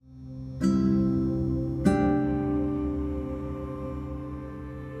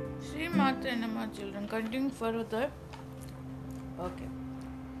Gayatri Nama children. Continue further. Okay.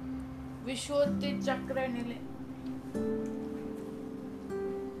 Vishwoti Chakra Nile.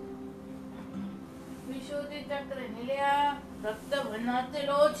 Vishwoti Chakra Nilaya. Rakta Vanati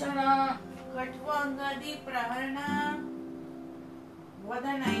Lochana. Khatwangadi Praharana.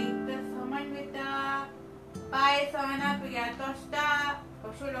 Vadanaita Samanvita. Payasana Priyatosta.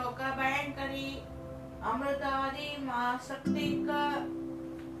 Pashuloka Bayankari. Amritadi Masaktika.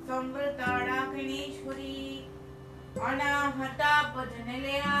 संवृताड़ाकिनीश्वरी Anahata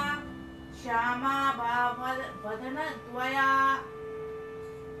भजनलया Shyama भदन द्वया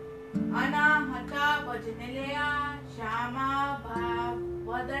Anahata भजनलया Shyama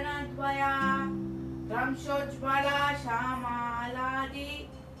भदन द्वया त्रंशोज्ज्वला श्यामालादि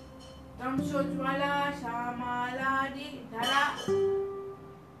धरा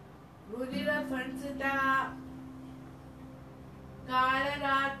रुधिर संसिता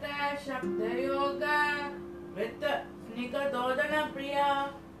कालरात शब्दयोग वृत्त निगदोदन प्रिया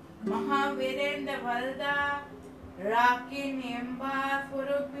महावीरेंद्र वरदा राकिनींबा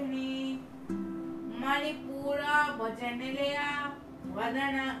स्वरूपिणी मणिपुरा भजनलया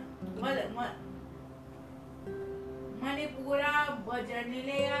वदन मणिपुरा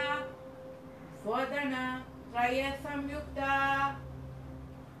भजनलया वदन त्रय संयुक्ता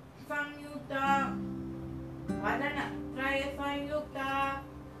वदन त्रय संयुक्ता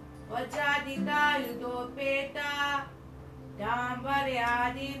वज्रादिका युधोपेता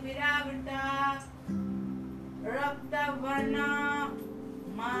डांबर्यादि विरावृता रक्तवर्णा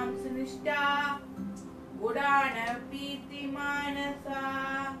मांसनिष्ठा गुडान पीतिमानसा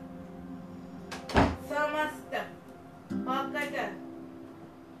समस्त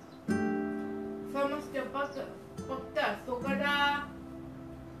भक्त सुखदा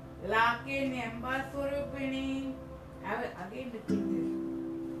लाकिनींबा स्वरूपिणी again repeat this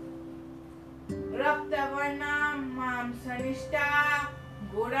रक्तवर्णा मांसनिष्ठा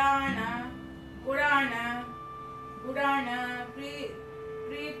गुडान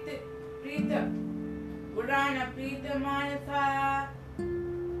प्रीत मानसा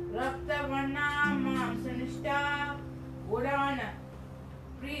रक्तवर्णा मांसनिष्ठा गुडान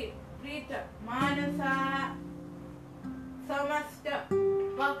प्रीत मानसा समस्त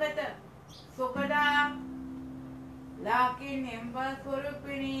भक्त सुखदा लाकिनींबा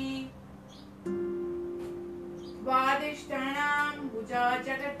स्वरूपिणी स्वादिष्टानां भुजा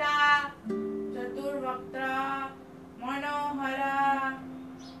जगता चतुर्वक्त्रा मनोहरा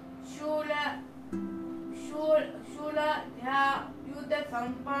शूलध्या युद्ध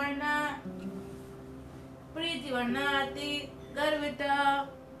संपन्न प्रीतिवर्णाति गर्विता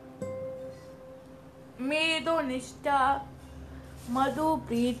मेदोनिष्ठा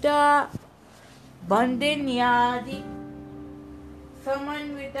मधुप्रीता बंदिन्यादि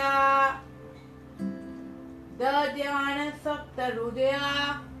समन्विता दध्यान सप्त हृदया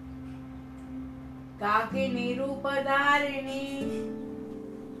काकिनी रूपधारिणी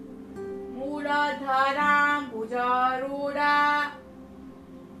मूलाधारां भुजारूढ़ा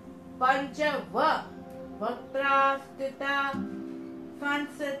पंचव वक्त्रा स्थिता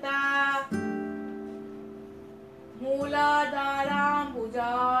संस्थिता मूलाधारां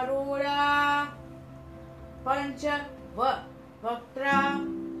भुजारूढ़ा पंच वक्त्रा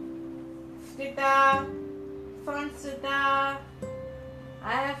स्थिता संस्थिता.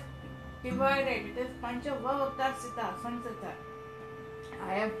 I have divided it as pancha vavakta sthita sansita.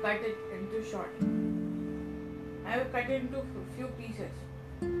 I have cut it into short. I have cut it into few pieces.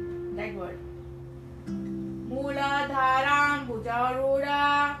 That word. Mooladharam bhujarudha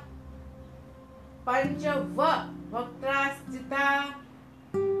pancha vavakta sthita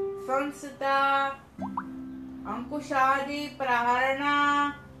sansita अंकुशादि प्रहरणा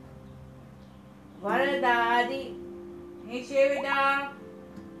वरदादि निषेविता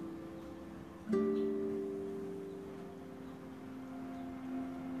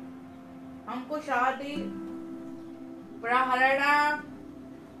अंकुशादि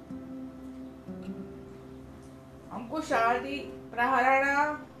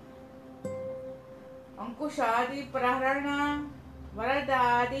प्रहरणा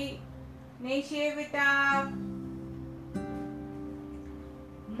वरदादि निषेविता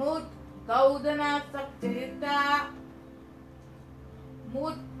मुद कौदना सक्तचिता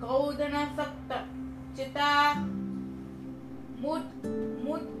मुद कौदना सक्त चिता मुद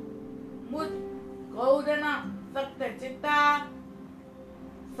कौदना सक्त चिता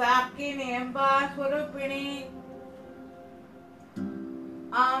साकिनींबा स्वरूपिणी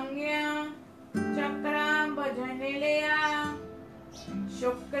आंग्य चक्रां भजनलया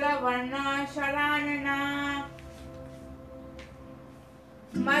शुक्लवर्णा शरानना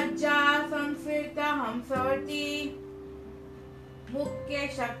मज्जा संस्कृता हंसवती मुख्य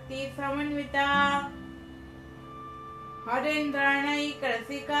शक्ति समन्विता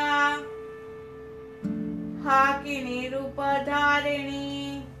हरेंद्राणैकरसिका हाकिनी रूपधारिणी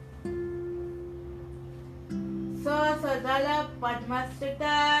ससदल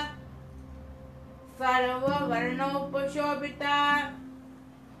पद्मस्थिता सर्ववर्णोपशोभिता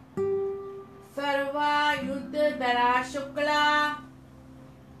सर्वायुधधरा शुक्ला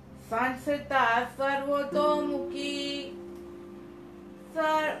संस्कृता सर्वतोमुखी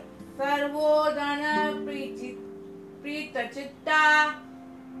सर्वोदन प्रीतचित्ता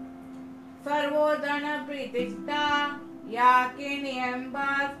सर्वोदन प्रीतिचित्ता याकिनी अम्बा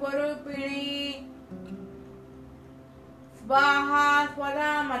स्वरूपिणी स्वाहा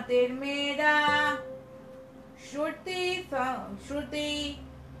स्वरा मतिर्मेधा श्रुति श्रुति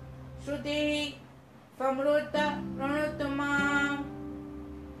श्रुति समृत रणोत्तमा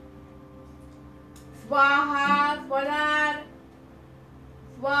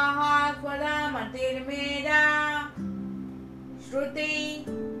स्वाहा स्वरा मतिर्मेधा श्रुति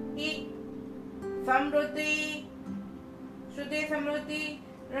समृति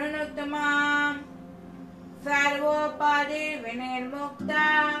रणोत्तमा सर्वोपाधिर्विनिर्मुक्ता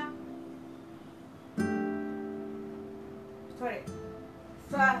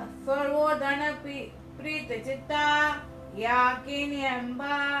सर्वोधन प्रीतचित्ता याकिनी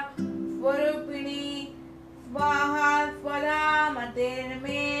अम्बा स्वरूपिणी स्वाहा स्वरा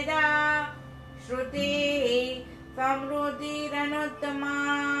मतिर्मेधा श्रुति समृद्धि रणोत्तमा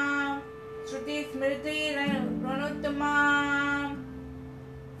श्रुति स्मृति रणोत्तमा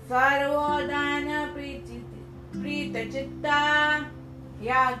सर्वोदान प्रीतचित्ता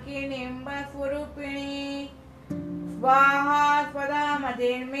याकिनी अम्बा स्वरूपिणी स्वाहा स्वरा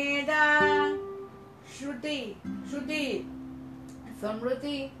मतिर्मेधा श्रुति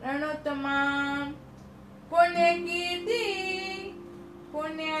समृद्धि रणोत्तमा पुण्यकीर्ति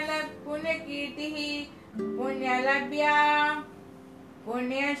पुण्यलभ्या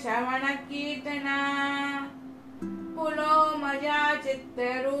पुण्यश्रवण कीर्तना पुलोमजा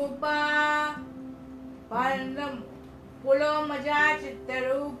चित्तरूपा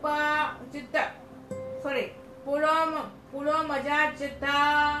पुलोमजा चित्ता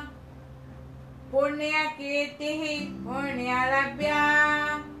पुण्यकीर्तिः पुण्यलभ्या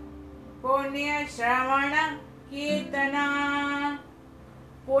पुण्यश्रवण कीर्तना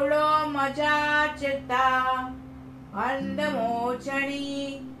पुलोमजा चित्ता अंधमोचनी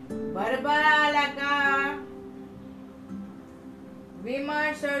बर्बरालका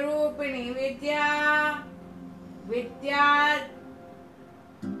विमर्शरूपिणी विद्या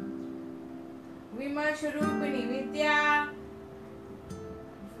विमर्शरूपिणी विद्या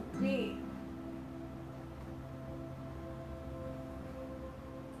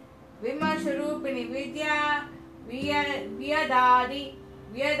विमर्शरूपिणी विद्या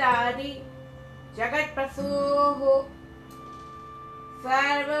व्यदादि जगत्प्रसूः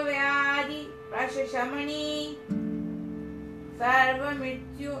सर्वव्याधि प्रशमनी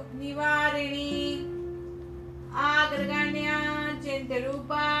सर्वमृत्यु निवारिणी आग्रगण्या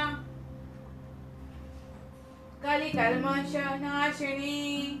चिन्तरूपा कलिकल्मष नाशिनी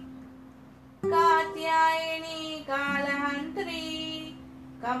कात्यायनी कालहन्त्री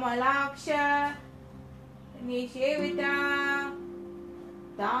कमलाक्ष निषेविता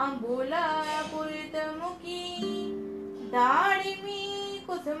तांबूल पूरितमुखी दाडिमी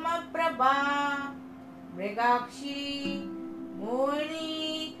कुसुमप्रभा मृगाक्षी मोहिनी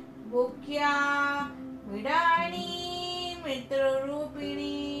मुख्या विडाणी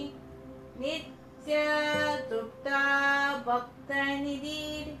मित्ररूपिणी नित्य तृप्ता भक्तनिधि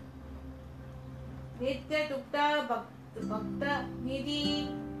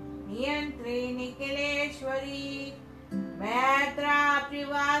नियंत्री निखिलेश्वरी मैत्रा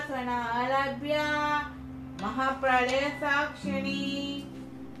प्रिवासना लभ्या महाप्रलय साक्षिणी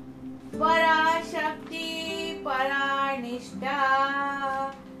पराशक्ति परानिष्ठा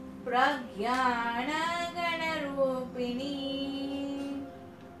प्रज्ञान गणरूपिणी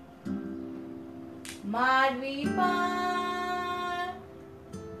माध्वीपा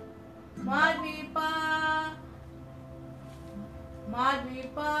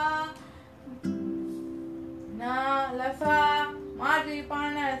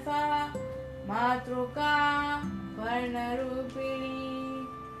नलसा मातृका वर्णरूपिणी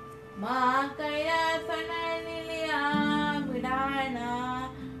माँ कैलासन निलया विधाना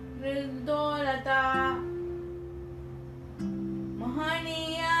निर्दोलता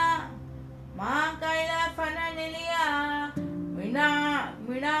महनीया माँ कैलासन निलया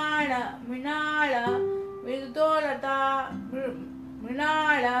मृणाल निर्दोलता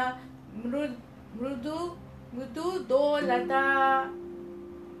मृणाल मृदु मृदुदोलता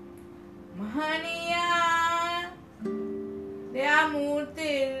महनीया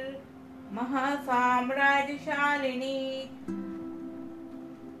दयामूर्तिर् महासाम्राज्यशालिनी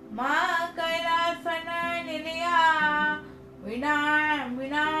मां कैलासन निलया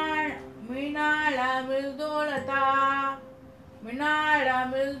मृणाल मृदुदोलता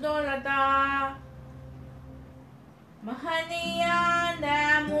महनीया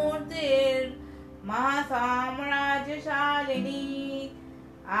दयामूर्तिर् महासाम्राज्यशालिनी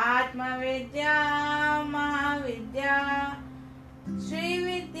आत्मविद्या महाविद्या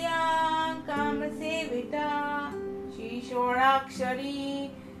श्रीविद्या कामसेविता षोडाक्षरी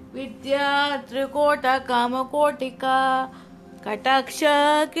विद्या त्रिकोट कामकोटिका कटाक्ष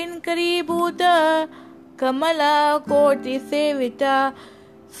किंकरीभूत कमला कोटि सेविता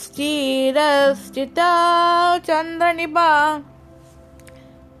स्थिरस्थिता चंद्रनिभा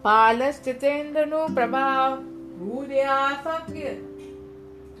पालस्थितेन्द्रनु प्रभा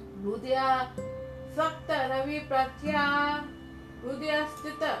हृदया सप्त रवि प्रत्या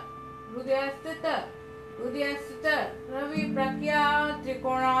हृदयस्थित रवि प्रज्ञा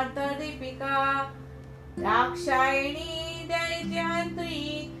त्रिकोणान्तरदीपिका दाक्षायणी दैत्यहन्त्री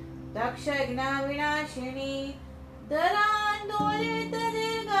दक्षयज्ञ विनाशिनी धरान्दोलित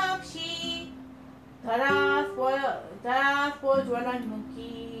दीर्घाक्षी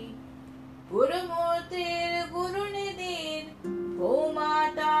धरास्फोज्वलन्मुखी गुरुमूर्तिर्गुरुनिधिर्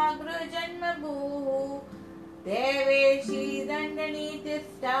भूमाता गृहजन्मभूः देवेशी दण्डनी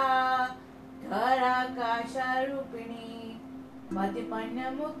तिष्ठा धराकाशरूपिणी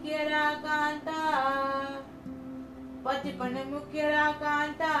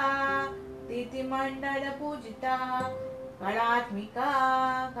पतिपन्नमुख्यराकान्ता तिथिमण्डल पूजिता कलात्मिका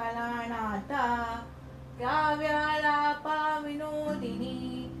कलानाथा काव्यालापा विनोदिनी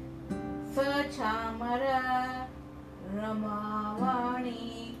सचामर रमावाणी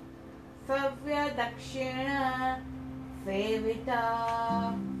सव्य दक्षिण सेविता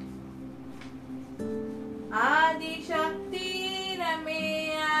आदिशक्ति रमे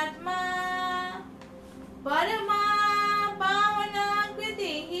आत्मा परमा पावना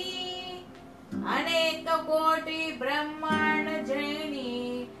कृतिः अनेक कोटि ब्रह्मांड जैनी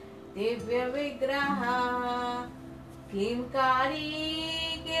दिव्य विग्रह किंकारी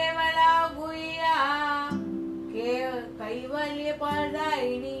केवला गुह्या कैवल्य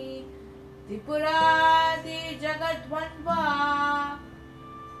परदायिनी त्रिपुरादि जगद्वन्द्वा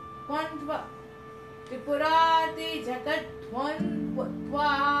त्रिपुराति जगद्वन्द्वा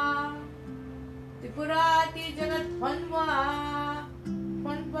त्रिपुराति जगद्वन्द्वा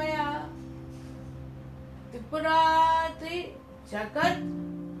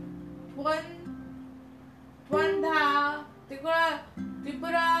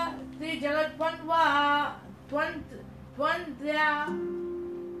त्वन्द्या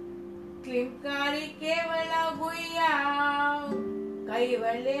क्लींकारी केवला गुह्या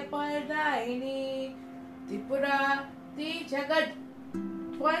कैवल्य परदायिनी त्रिपुराति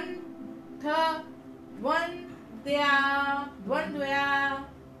जगद्वन्द्व्या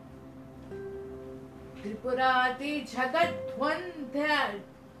त्रिपुराति जगद्वन्द्व्या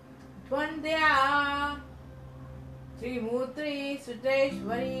त्रिमूर्ति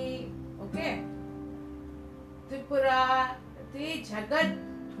सुरेश्वरी ओके त्रिपुराति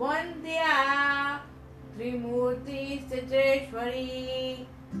जगद्वन्द्व्या त्रिमूर्ति सिद्धेश्वरी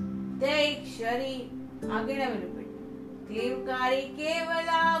दैक्षरी आगे ना रिपीट क्लींकारी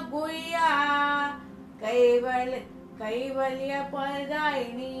केवला गुह्या कैवल्य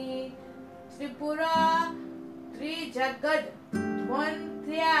परदायिनी त्रिपुरा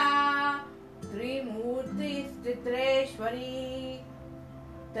त्रिजगद्वन्द्व्या त्रिमूर्ति सिद्धेश्वरी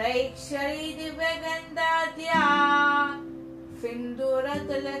दैक्षरी दिव्यगन्धाद्या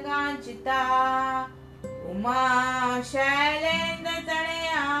सिन्दूरतिलकाञ्चिता उमा शैलेन्द्र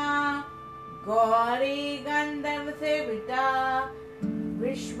तनया गौरी गंधर्व सेविता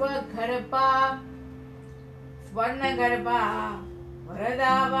विश्वगर्भा स्वर्णगर्भा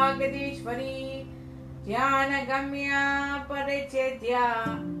वरदा वागदीश्वरी ज्ञानगम्या परिचेत्या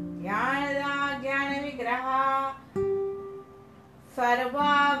ज्ञानदा ज्ञान विग्रहा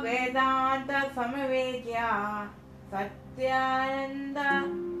सर्वा वेदांत समवेद्या सत्यानंद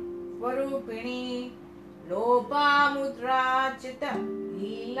स्वरूपिणी लोपामुद्राचित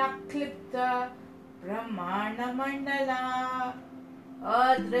लीलाक्लिप्त ब्रह्मांड मंडला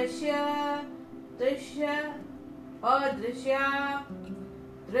अदृश्य दृश्य अदृश्य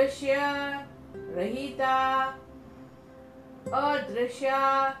दृश्य रहिता अदृश्य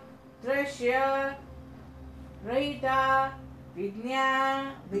दृश्य रहिता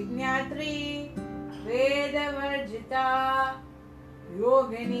विज्ञात्री वेदवर्जिता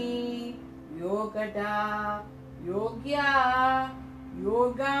योगिनी योगदा योग्या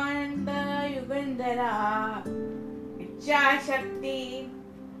योगानंद युगंधरा इच्छा शक्ति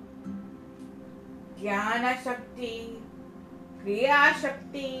ज्ञान शक्ति क्रिया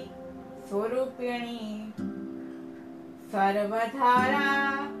शक्ति स्वरूपिणी सर्वधारा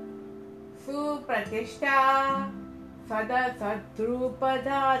सुप्रतिष्ठा सदा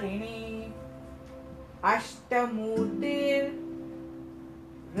सद्रूपधारिणी अष्टमूर्तिर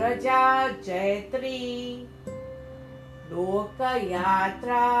रजा जयत्री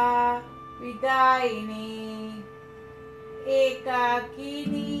लोकयात्रा विदायिनी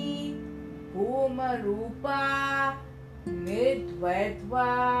एकाकिनी भूमरूपा निर्द्वैत्वा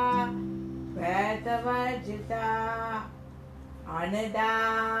द्वैतवर्जिता अनदा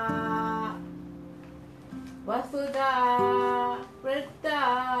वसुधा प्रदा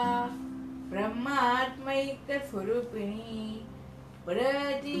ब्रह्मात्मैक स्वरूपिणी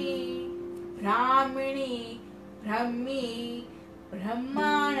प्रति ब्राह्मणी ब्रह्मी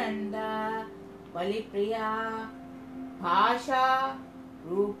ब्रह्मानंद बलिप्रिया भाषा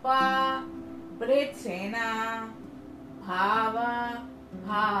रूपा बृहत्सेना भाव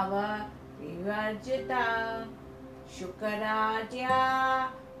भाव विवर्जिता शुकराज्या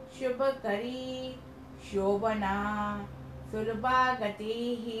शुभकरी शोभना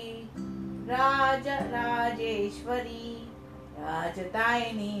सुलभागतिः राजराजेश्वरी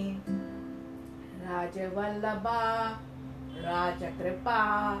राजदायिनी राजवल्लभा राजकृपा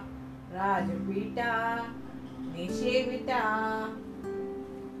राजपीठा निषेविता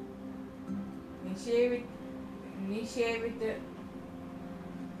निषेवित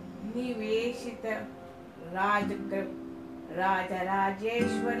निवेशित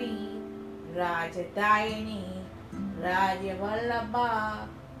राजराजेश्वरी राजदायिनी राजवल्लभा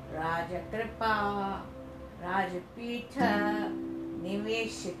राजकृपा राजपीठ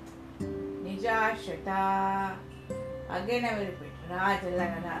निवेशित निजाश्रिता अगेन I will repeat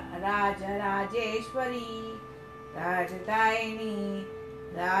राजराजेश्वरी राजदायिनी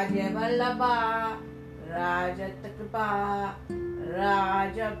राजवल्लभा राजकृपा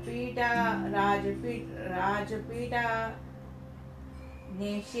राजपीठा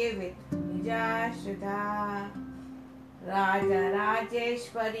निषेवित निजाश्रिता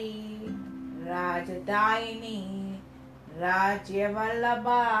राजराजेश्वरी राजदायिनी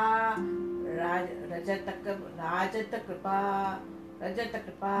राजवल्लभा राजकृपा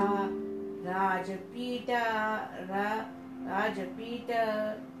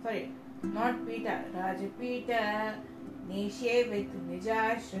राजपीठ निषेवित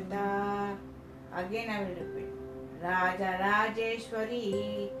निजाश्रिता again I will repeat राजराजेश्वरी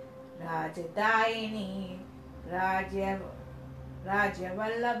राजदायिनी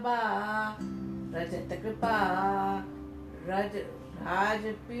राजवल्लभा राजकृपा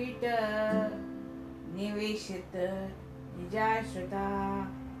राजपीठ निवेशित निजाश्रिता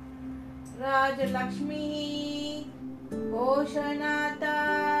राजलक्ष्मी घोषणाता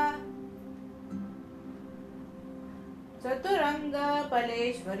चतुरंग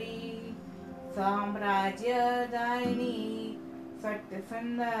फलेश्वरी साम्राज्यदायिनी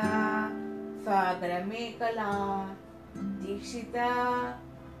सत्यसंधा सागर मेखला दीक्षिता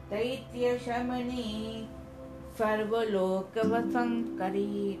दैत्य शमनी सर्वलोकवसंकरी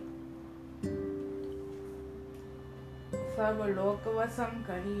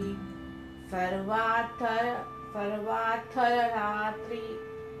सर्वार्थरात्रि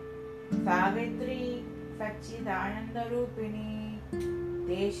सावित्री सच्चिदानंद रूपिणी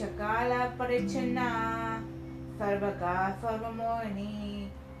देश काल परिच्छिन्ना सर्वगा सर्वमोहिनी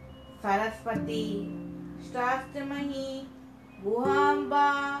सरस्वती शास्त्रमयी गुहाम्बा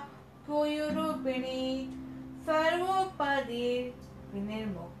कुयुरूपिणी सर्वोपदि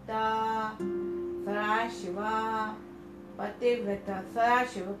विनिर्मुक्ता सदाशिवा पतिव्रता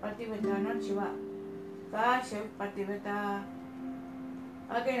सदाशिव पतिव्रता not शिवा सदाशिव पतिव्रता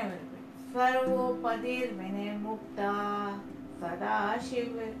again सर्वोपदिर विनिर्मुक्ता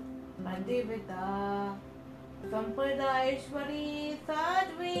सदाशिव पतिव्रता संप्रदायेश्वरी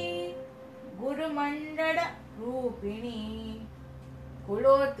साध्वी गुरुमंडल रूपिणी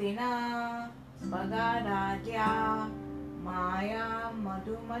कुलोतिना मगाराज्या माया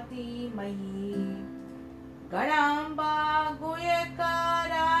मधुमती मयी गणाम्बा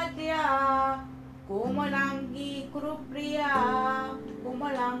गुयकाराध्या कोमलांगी कुरुप्रिया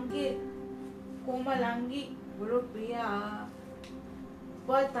कोमलांगी गुरुप्रिया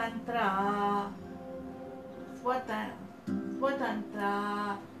स्वतंत्रा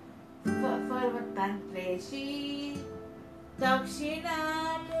सर्वतंत्रेशी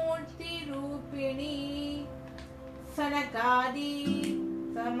दक्षिणामूर्तिरूपिणी सनकादि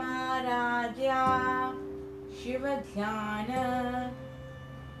समाराध्या शिवध्यान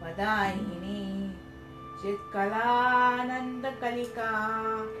पदायिनी चित्कलानन्दकलिका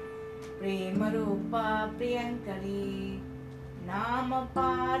प्रेमरूपा प्रियङ्करी नाम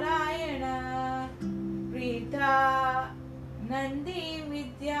पारायण प्रीता नन्दी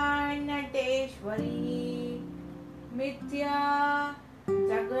विद्या नटेश्वरी मिथ्या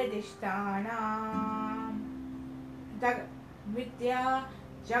मिथ्या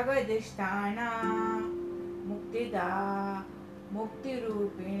जगदिष्टानां मुक्तिदा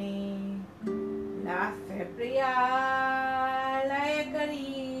मुक्तिरूपिणी लास्यप्रिया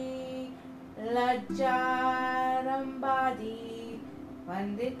लयकरी लज्जारम्भादि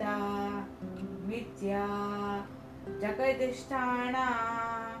वन्दिता मिथ्या जगदिष्टानां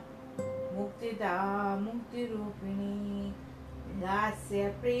मुक्तिदा मुक्तिरूपिणी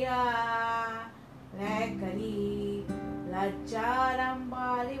लास्यप्रिया लयकरी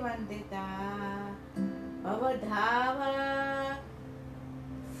लज्जारम्भादि वन्दिता भवधाव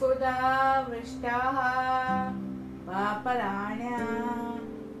सुधावृष्टाः पापराण्या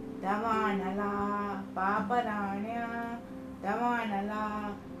दवानला पापराण्या दवानला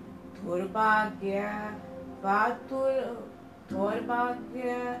दुर्भाग्य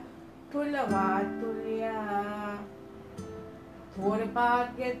तुलवातुल्या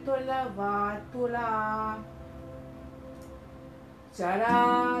दुर्भाग्य तुलवातुला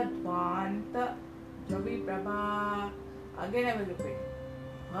चराध्वान्त रविप्रभा again I will repeat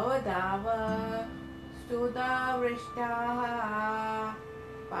भवदाव स्तुतावृष्टाः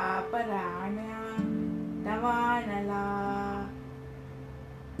पापराण्या दवानला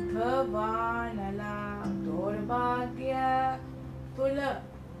धवानला दौर्भाग्य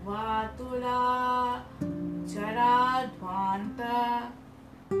तुलवातुला चराध्वान्त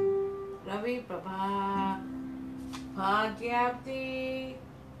रविप्रभा भाग्याप्ति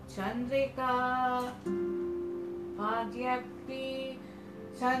Chandrika भाग्याप्ति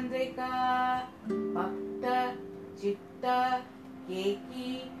Chandrika भक्त चित्त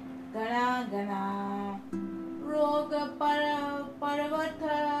केकी गणा गणा रोग पर्वत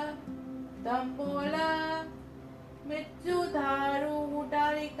दम्बोला मृत्युधारु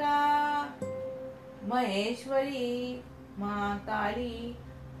उटारिका महेश्वरी माँ काली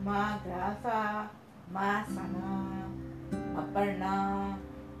माँ ग्रासा माँ सना अपर्णा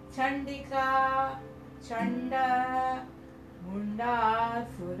चंडिका चंड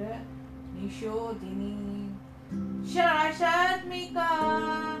मुंडासुर निशोदिनी शाश्वतमिका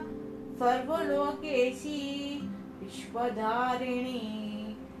सर्वलोकेशी विश्वधारिणी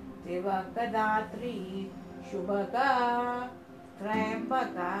दिवकदात्री शुभगा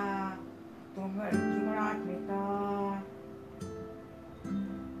त्रयंबका त्रिगुणात्मिका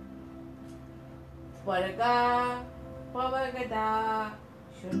स्वर्गा पवगदा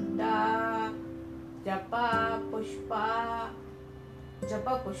शुद्धा जपा पुष्पा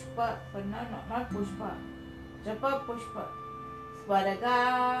not पुष्पा जपा पुष्प स्वर्गा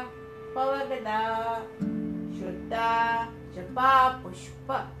पवगदा शुद्धा जपा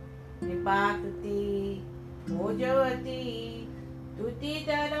पुष्प निपाकृति भोजवती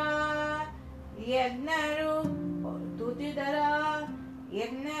तुतिधरा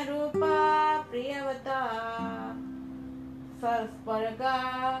यज्ञरूपा प्रियवता स्वर्गा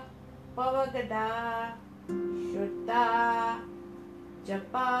पवगदा शुद्धा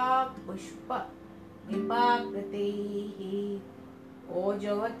जपा पुष्प निपाकृतिः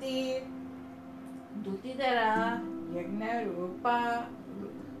ओजवती दुतिधरा यज्ञरूपा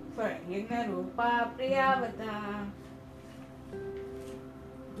प्रियवता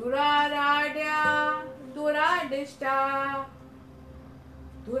दुराराध्या दुरादिष्टा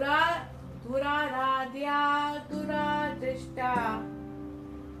दुराराध्या दुरादृष्टा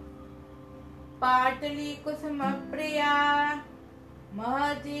पाटली कुसुम प्रिया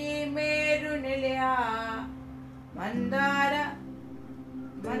महती मेरुनिलया मंदार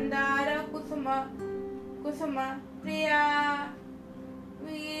कुसुम प्रिया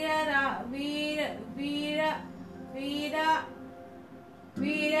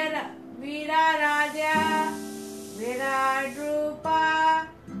वीराराध्या विराट रूपा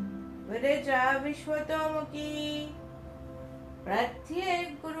विरजा विश्वतोमुखी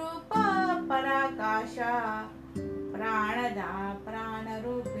प्रत्येक रूपा पराकाशा प्राणदा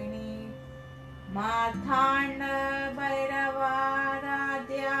प्राणरूपिणी मार्थांड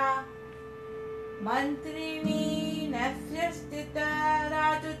भैरवाराध्या मंत्रिणी नस्य स्थिता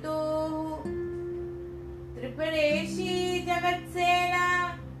राजतु त्रिपुरेशी जगत्सेना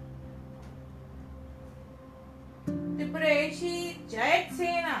त्रिपुरेशी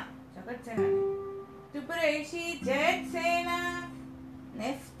जयत्सेना जगत्सेना त्रिपुरेशी जयत्सेना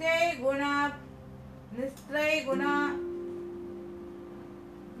निस्त्रय गुणा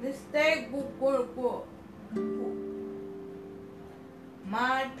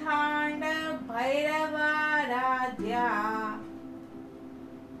मार्थांड भैरवाराध्या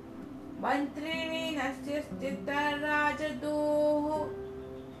मंत्रिणी नस्य स्थित राजदूह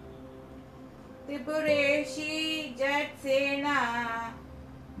त्रिपुरेशी जयत्सेना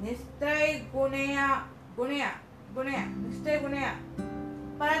निस्त्रय गुणया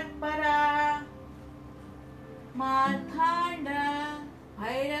परत्परा मार्थांड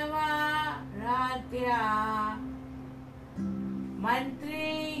भैरवाराध्या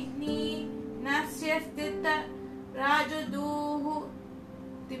मंत्रिणी नस्य स्थित राजदूह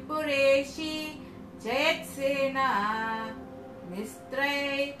त्रिपुरेशी जयत्सेना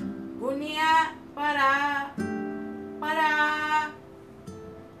निस्त्रय गुण्या परा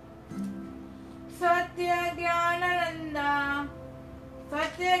सत्य ज्ञानानंदा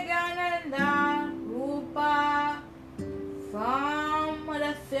रूपा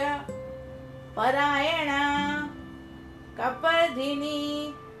सामरस्य परायणा कपर्दिनी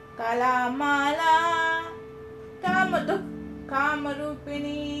कलामाला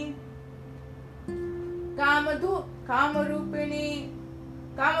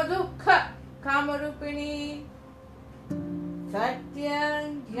कामरूपिणी सत्य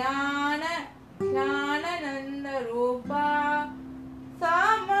ध्यानानंद रूपा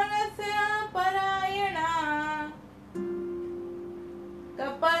सामरस्य परायणा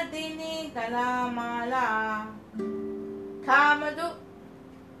कपर्दिनी कलामाला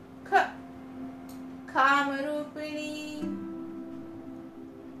कामरूपिणी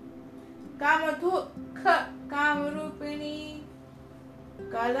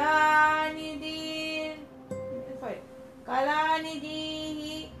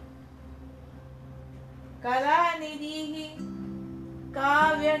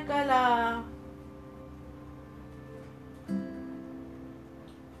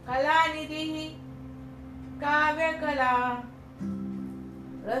कलानिधिः काव्यकला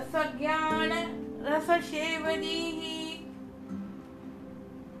रससेवदीः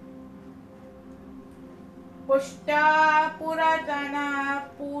पुष्टा पुरातना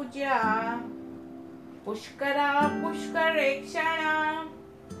पूज्या पुष्करेक्षणा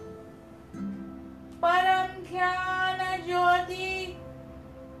परम ध्यान ज्योति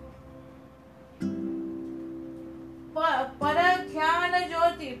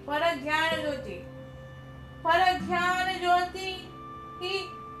ही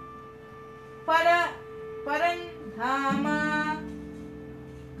परधाम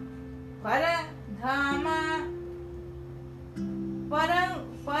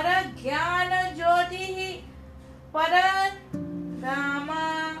परज्ञान ज्योति परधाम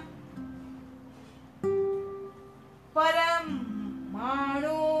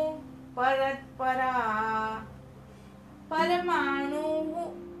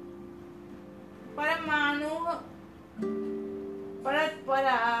परमाणु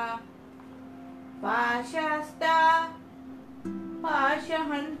परत्परा पाशहस्ता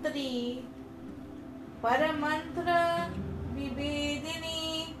पाशहंत्री परमंत्र विभेदिनी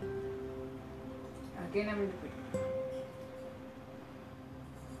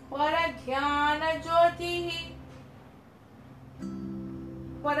परज्ञान ज्योति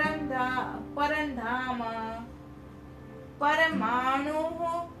परंधाम परमाणु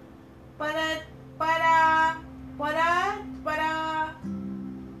परत्परा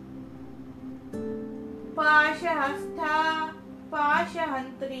पाशहस्ता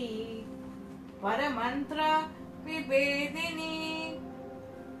पाशहंत्री परमंत्र विभेदिनी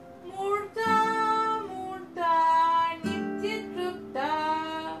मूर्ता नित्यतृप्ता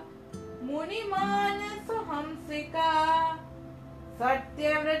मुनिमानस हंसिका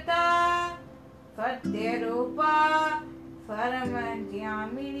सत्यव्रता सत्यरूपा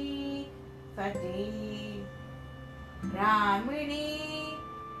परमज्ञामिनी सती रामिणी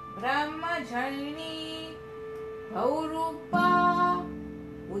ब्रह्मजननी बहुरूपा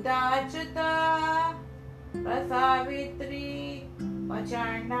उदाचता प्रसावित्री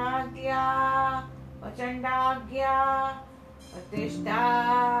प्रचंडाज्ञा प्रतिष्ठा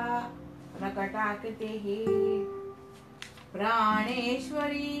प्रकटाकृतिः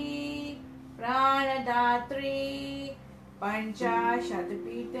प्राणेश्वरी प्राणदात्री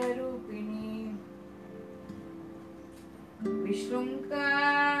पंचाशतपीठरूपिणी विशृंखला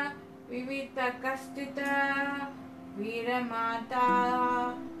विवितकस्थिता वीरमाता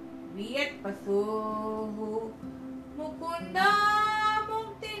वियत्पशोः मुकुंदा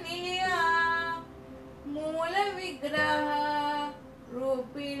मुक्तिनिलया मूलविग्रह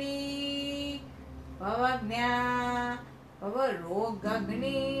भवज्ञा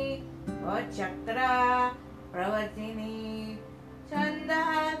भवरोगग्नि भवचक्र प्रवर्तिनी छन्दः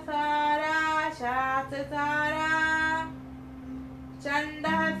सारा शास्त्र सारा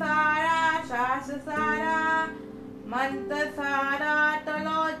छन्दः सारा शास्त्र सारा मंत्र सारा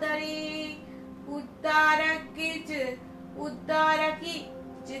तलोदरी उद्धारकी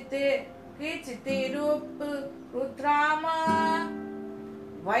चिते रूप रुद्राम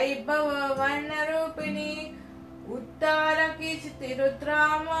वैभव वर्ण रूपिणी उद्धारकी चिते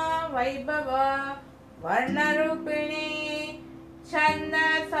रुद्राम वैभव वर्ण रूपिणी छंद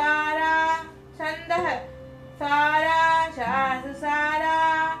सारा शास्त्र सारा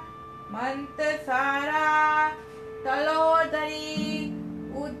मंत्र सारा तलोदरी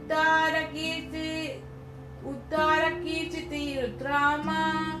उद्धारकी चिति रुद्राम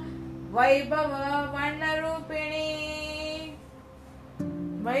वैभव वर्ण रूपिणी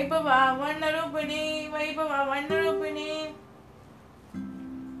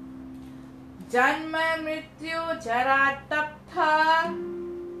जन्म मृत्यु जरा तप्त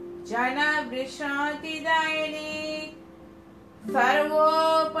जन विश्रांति दायिनी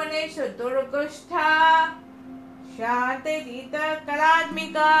सर्वोपनिषु दुर्गुष्ठा शांति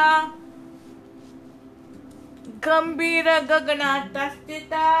कलात्मिका गंभीर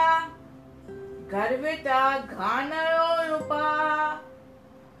गगनातस्थिता गर्विता घानरूपा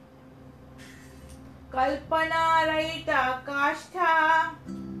कल्पना रहिता काष्ठा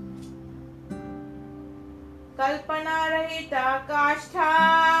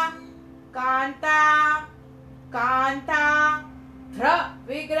कांता ध्र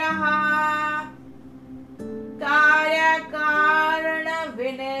विग्रहा कार्य कारण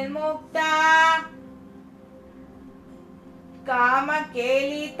विनिर्मुक्ता काम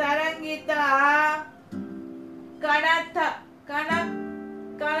केली तरंगिता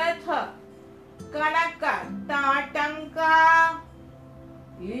कनक ताटंका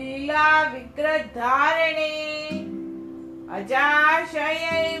लीला विग्रह धारिणी अजाशय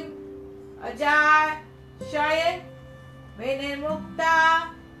विनिर्मुक्ता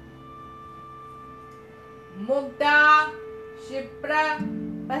मुग्धा क्षिप्र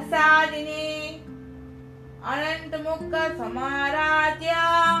प्रसादिनी अनंत मुख समाराध्य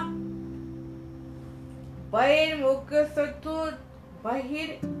बहिर्मुख चतुर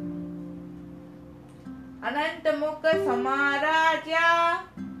अनंत मुख समाराध्य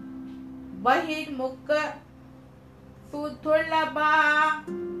बहिर्मुख सुदुर्लभा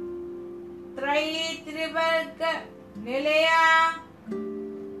त्रयी त्रिवर्ग निलया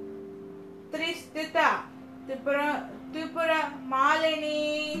त्रिस्थिता त्रिपुर मालिनी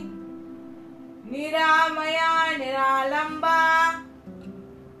निरामया निरालंबा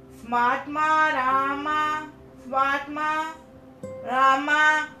स्वात्मा रामा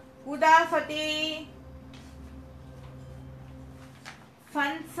उदासती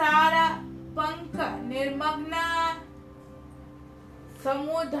संसार पंख निर्मग्न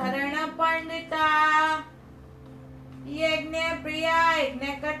समुधरण पंडिता यज्ञ प्रिया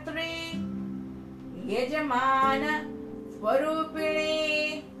यज्ञकर्त्री यजमान स्वरूपिणी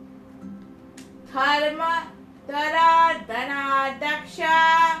धर्म तरा धनाध्यक्ष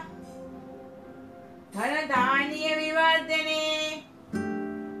धन धान्य विवर्धने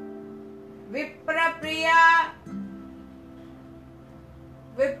विप्र प्रिया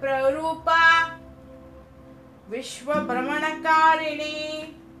विप्ररूपा विश्व भ्रमणकारिणी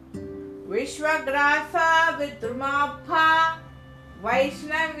विश्वग्रास विद्रुमाभा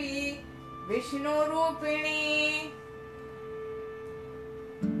वैष्णवी विष्णु रूपिणी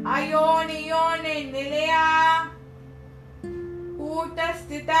अयोनि निलया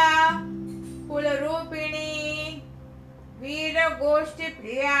कूटस्थिता कुल रूपिणी वीर गोष्ठी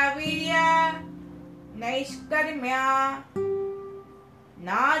प्रिया वीर्य नैष्कर्म्या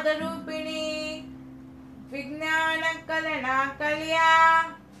नाद रूपिणी विज्ञान कलना कल्या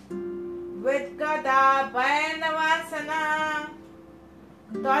विद्गदा भयन वासना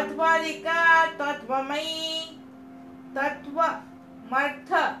तत्वादिका तत्वमयी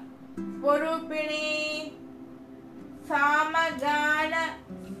तत्वमर्थ स्वरूपिणी सामगान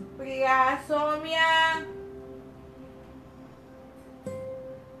प्रिया सौम्या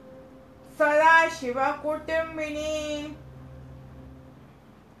सदाशिव कुटुंबिनी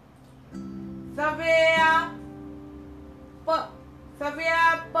सव्यया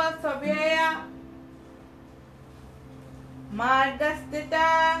मार्गस्थिता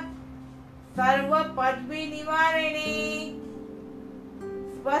सर्व पदवी निवारिणी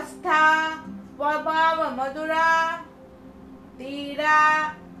स्वस्था स्वभाव मधुरा धीरा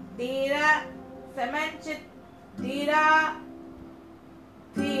समंचित धीरा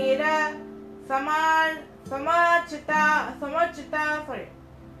समचता sorry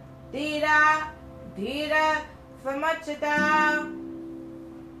धीरा धीर समचता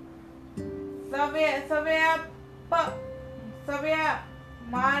सव्य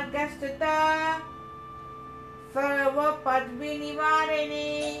मार्गस्थता सर्व पदवी निवारिणी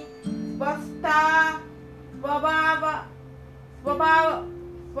स्वस्था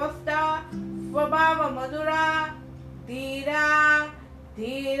स्वभाव मधुरा धीरा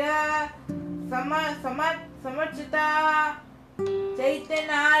धीर समचता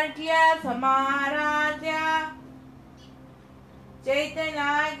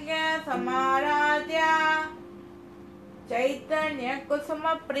चैतन्य समाराध्या चैतन्य कुसुम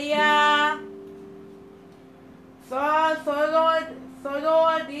प्रिया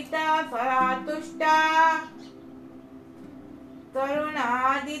सरोदिता सरातुष्टा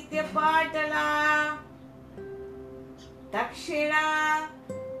तरुणादित्य पाटला दक्षिणा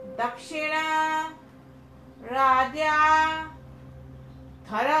राध्या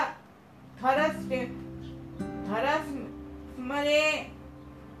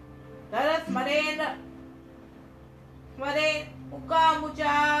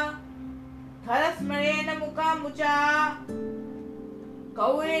स्मरेन मुकामुचा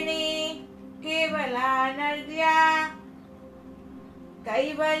कौरिणी केवला नर्द्या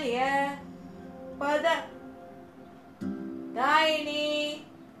कैवल्य पद दायिनी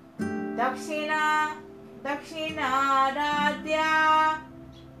दक्षिणाराध्या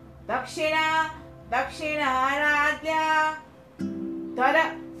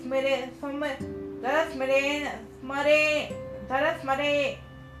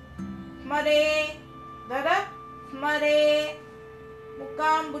स्मरे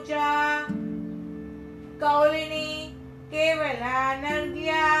मुकाम्बुजा कौलिनी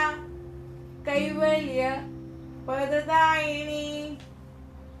केवलानर्घ्या कैवल्य पददायिनी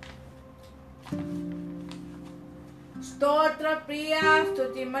स्तोत्र प्रिया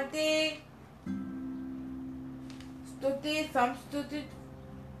स्तुतिमती स्तुति संस्तुति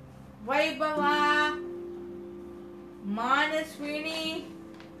वैभवा मानस्विनी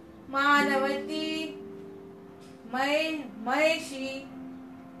मानवती महेशी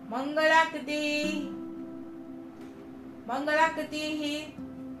मंगलाकृति ही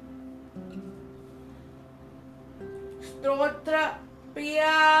स्तोत्र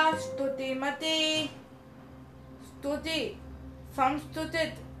प्रिया स्तुतिमती स्तुति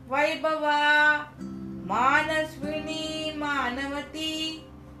संस्तुतित वैभवा मानस्विनी मानवती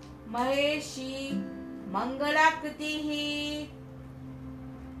महेशी मंगलाकृति ही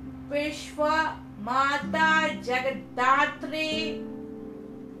विश्व माता जगद्धात्री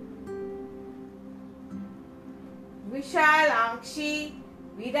विशालाक्षी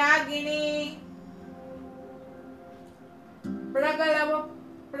विरागिणी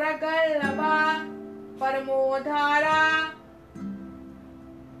प्रगल्भा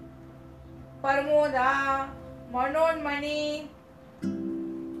परमोदा मनोन्मणि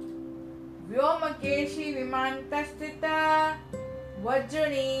व्योमकेशी विमानतस्थिता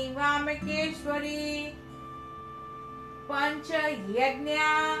वज्रणी वामकेश्वरी पंच यज्ञ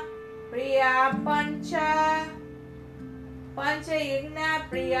प्रिया पंच यज्ञ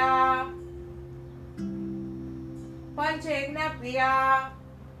प्रिया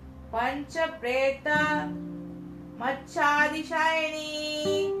पंच प्रेत मच्छादिशायिनी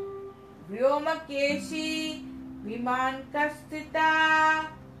व्योमकेशी विमानतस्थिता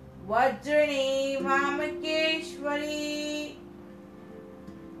वज्रणी वामकेश्वरी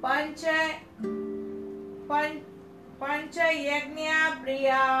पंच यज्ञ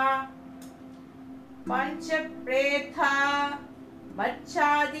प्रिया पंच प्रेथा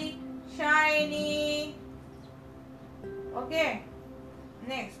मच्छादि शायिनी ओके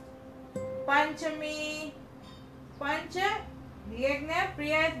नेक्स्ट पंचमी पंच यज्ञ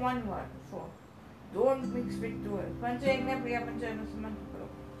प्रिया is one word so don't mix with two words पंच यज्ञ प्रिया पंच अनुसमन करो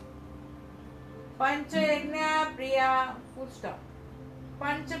पंच यज्ञ प्रिया full stop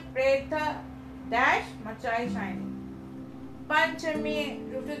पंच प्रेत dash मचाई शाइनी पंचमी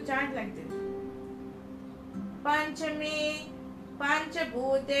you have to chant like this पंचमी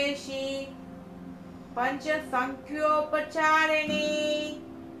पंचभूतेशी पंच संख्योपचारिणी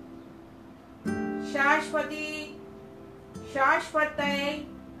शाश्वती शाश्वतै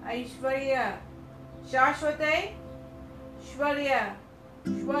ऐश्वर्य शाश्वतै श्वर्य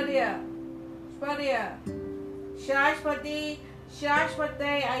श्वर्य श्वर्य शाश्वती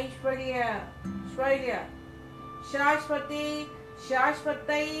शाश्वतै ऐश्वर्य श्वर्य शाश्वती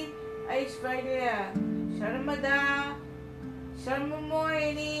शाश्वतै ऐश्वर्य शर्मदा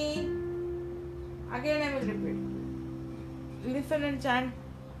शर्ममोहिनी again I will repeat listen and chant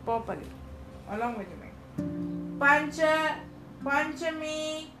properly along with me. पंचमी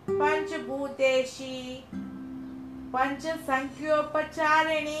पंचभूतेशी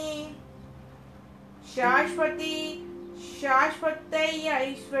पंचसंख्योपचारिणी शाश्वती शाश्वतै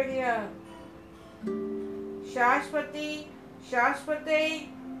ऐश्वर्य शाश्वती शाश्वतै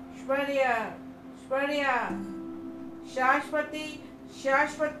ऐश्वर्य ऐश्वर्य शाश्वती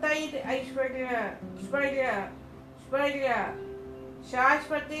शाश्वतै ऐश्वर्य ऐश्वर्य ऐश्वर्य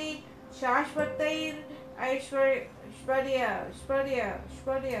शाश्वती शाश्वतै ऐश्वर्य ऐश्वर्य ऐश्वर्य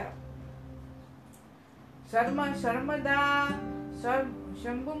ऐश्वर्य सर्वदा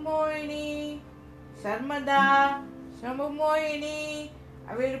शंभुमोहिनी सर्वदा शंभुमोहिनी.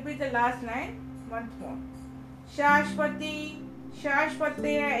 I will repeat the last line once more. शाश्वती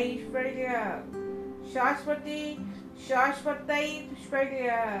शाश्वते ऐश्वर्य शाश्वती शाश्वतै ऐश्वर्य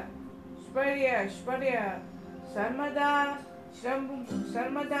ऐश्वर्य ऐश्वर्य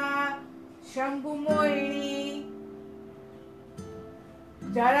सर्वदा शंभुमोहिनी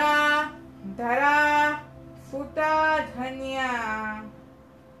धरा धरा सुता धन्या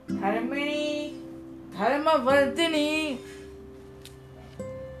धर्मिणी धर्मवर्धिनी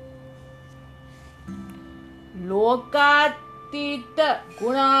लोकातीत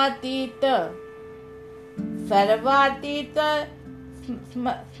गुणातीत सर्वातीत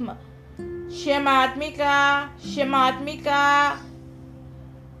क्षमात्मिका क्षमात्मिका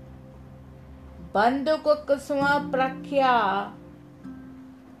बंदुक कुसुम प्रख्या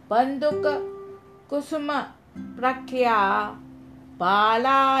बंदुक कुसुम प्रख्या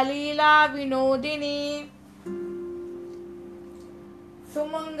बाला लीला विनोदिनी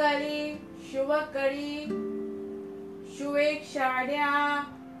सुमंगली शुभकरी शुभेक्षाढ्या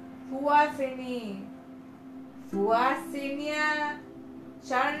सुवासिनी सुवासिन्या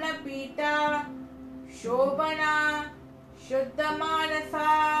शरणपीठा शोभना शुद्धमानसा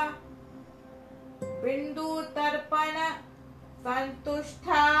बिंदुतर्पण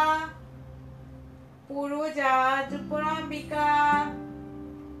संतुष्टा पूर्वजा त्रिपुरांबिका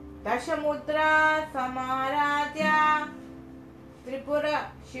दशमुद्रा समाराध्या त्रिपुर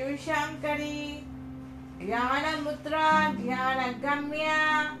शिवशंकरी ज्ञानमुद्रा ज्ञानगम्या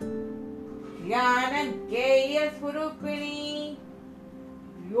ज्ञानज्ञेय स्वरूपिणी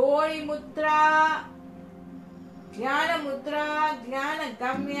योनिमुद्रा ज्ञानमुद्रा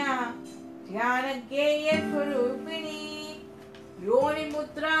ज्ञानगम्या ज्ञानज्ञेय स्वरूपिणी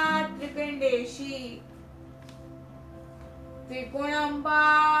योनिमुद्रा त्रिपिंडेशी त्रिकोणंबा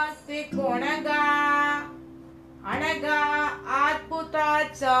त्रिकोणगा अनगा अद्भुता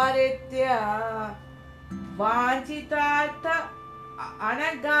चारित्र्य वांछितार्थ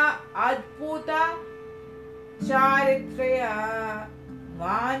अनगा अद्भुता चारित्र्य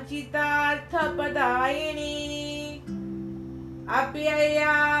वांछितार्थ पदायिनी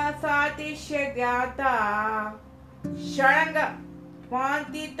अप्यया सातिश्य ज्ञाता षडंग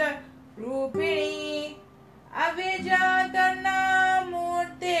वांतित रूपिणी अव्यजा करुणा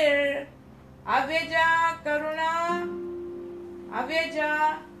मूर्तिर अव्यजा करुणा अव्यजा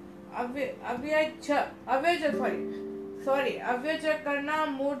अव्यज करुणा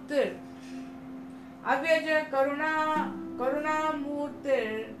मूर्तिर अव्यज करुणा मूर्तिर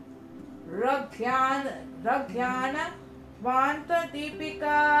रघ्यान वांत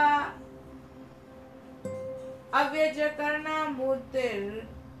दीपिका अव्यज करुणा मूर्तिर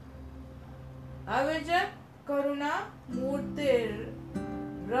अव्यज करुणा मूर्तिर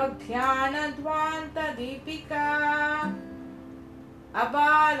रघ्यान ध्वांत दीपिका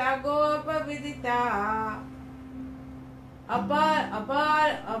अबाल गोप विदिता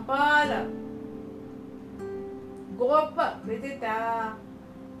अबाल गोप विदिता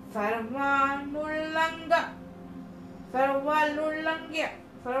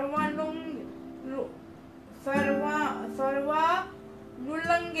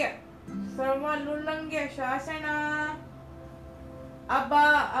सर्वानुल्लंघ्य शासना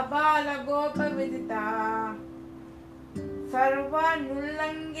अबाल गोप विदिता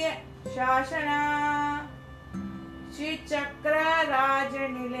सर्वानुल्लंघ्य शासना श्री चक्र राज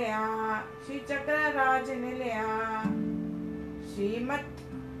निलया श्रीमत्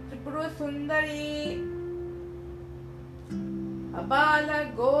त्रिपुर सुंदरी अबाल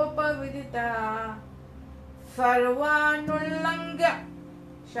गोप विदिता सर्वानुल्लंघ्य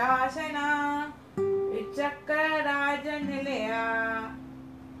शासना चक्र राज निलया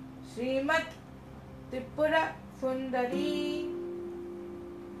श्रीमत् त्रिपुर सुंदरी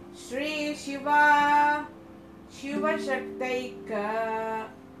श्री शिवा शिवशक्तैक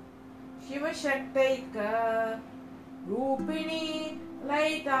रूपिणी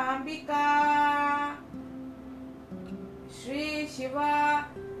ललितांबिका श्री शिवा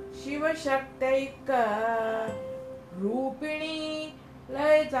शिवशक्तैक रूपिणी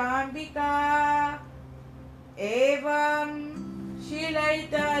ललिताम्बिका एवं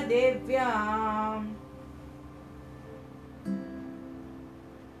शीलयिता देव्याम्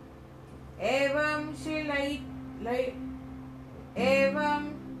एवं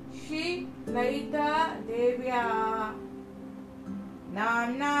शीलयिता देव्या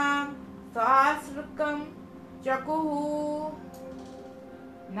नाम्नां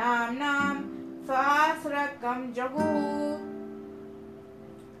सहस्रकं जगुः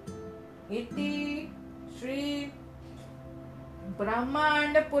इति श्री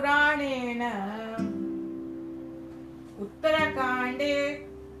ब्रह्मांड पुराणेन उत्तरकांडे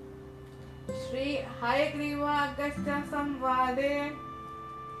श्री हयग्रीवागस्त्य संवादे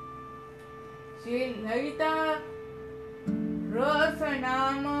श्री ललिता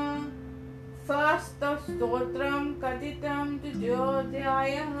रहस्यनाम सहस्रस्तोत्रं कथितं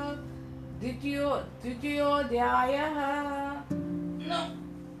द्वितीयोऽध्यायः No.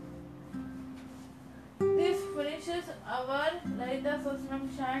 This finishes our Lalita Sahasranam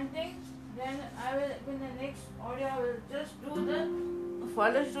chanting. Then in the next audio I will just do the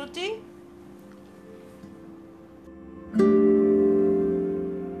Falashruti.